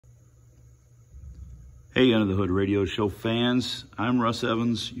Hey, Under the Hood Radio Show fans. I'm Russ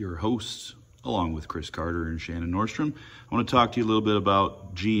Evans, your host, along with Chris Carter and Shannon Nordstrom. I want to talk to you a little bit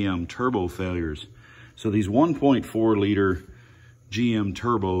about GM turbo failures. So these 1.4 liter GM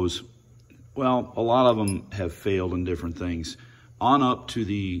turbos, well, a lot of them have failed in different things. On up to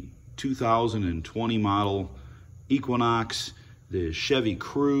the 2020 model Equinox, the Chevy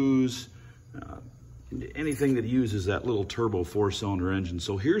Cruze, anything that uses that little turbo 4-cylinder engine.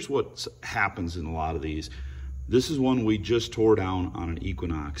 So here's what happens in a lot of these. This is one we just tore down on an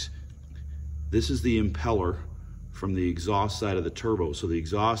Equinox. This is the impeller from the exhaust side of the turbo. So the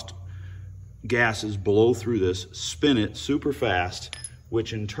exhaust gases blow through this, spin it super fast,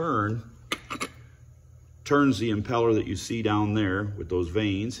 which in turn turns the impeller that you see down there with those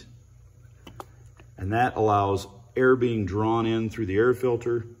vanes. And that allows air being drawn in through the air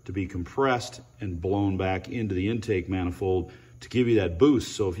filter to be compressed and blown back into the intake manifold to give you that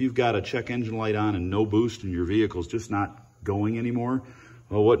boost. So if you've got a check engine light on and no boost and your vehicle's just not going anymore,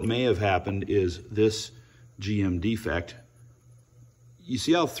 well, what may have happened is this GM defect. You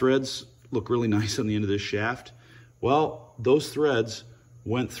see how threads look really nice on the end of this shaft? Well, those threads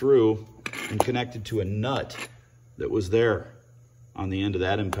went through and connected to a nut that was there on the end of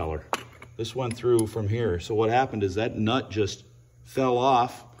that impeller. This went through from here. So what happened is that nut just fell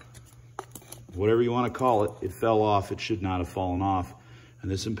off, whatever you want to call it. It fell off. It should not have fallen off. And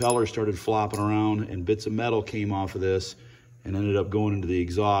this impeller started flopping around and bits of metal came off of this and ended up going into the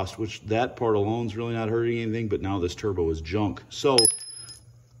exhaust, which that part alone is really not hurting anything, but now this turbo is junk. So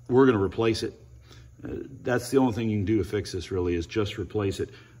we're going to replace it. That's the only thing you can do to fix this really, is just replace it.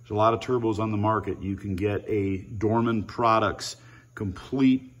 There's a lot of turbos on the market. You can get a Dorman Products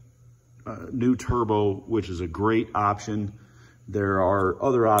complete new turbo, which is a great option. There are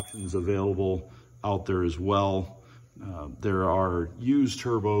other options available out there as well. There are used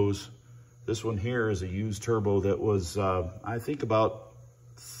turbos. This one here is a used turbo that was, I think, about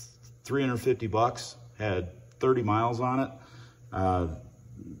 350 bucks, had 30 miles on it.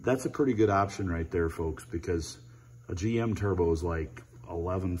 That's a pretty good option right there, folks, because a GM turbo is like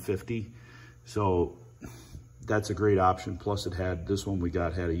 1150. So that's a great option. Plus it had, this one we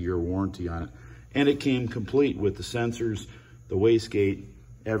got had a year warranty on it. And it came complete with the sensors, the wastegate,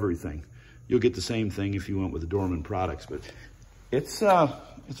 everything. You'll get the same thing if you went with the Dorman Products, but it's a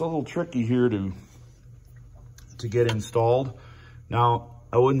little tricky here to get installed. Now,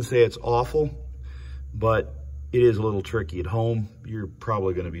 I wouldn't say it's awful, but it is a little tricky. At home, you're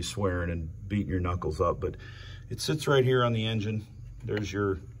probably gonna be swearing and beating your knuckles up, but it sits right here on the engine. There's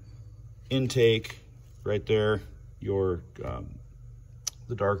your intake right there. Your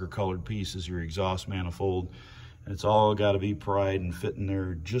the darker colored piece is your exhaust manifold. And it's all got to be pried and fit in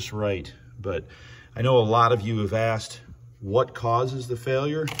there just right. But I know a lot of you have asked what causes the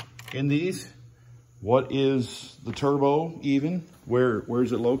failure in these. What is the turbo even? Where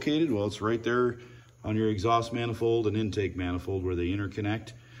is it located? Well, it's right there on your exhaust manifold and intake manifold where they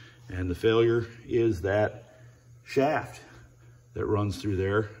interconnect. And the failure is that shaft that runs through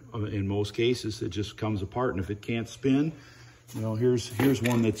there. In most cases, it just comes apart. And if it can't spin, you know, here's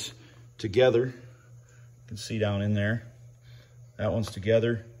one that's together. You can see down in there. That one's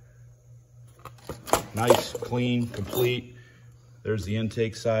together. Nice, clean, complete. There's the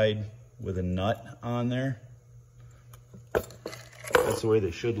intake side with a nut on there. That's the way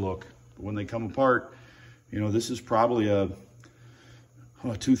they should look. But when they come apart, you know, this is probably a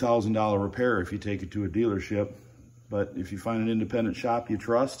 $2,000 repair if you take it to a dealership. But if you find an independent shop you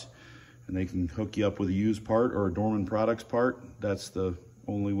trust and they can hook you up with a used part or a Dorman Products part, that's the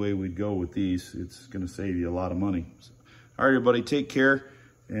only way we'd go with these. It's going to save you a lot of money. So, all right, everybody, take care.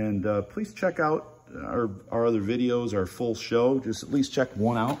 And please check out our other videos, our full show. Just at least check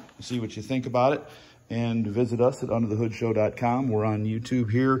one out, see what you think about it. And visit us at underthehoodshow.com. We're on YouTube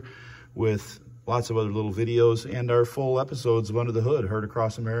here with lots of other little videos and our full episodes of Under the Hood, heard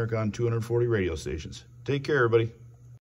across America on 240 radio stations. Take care, everybody.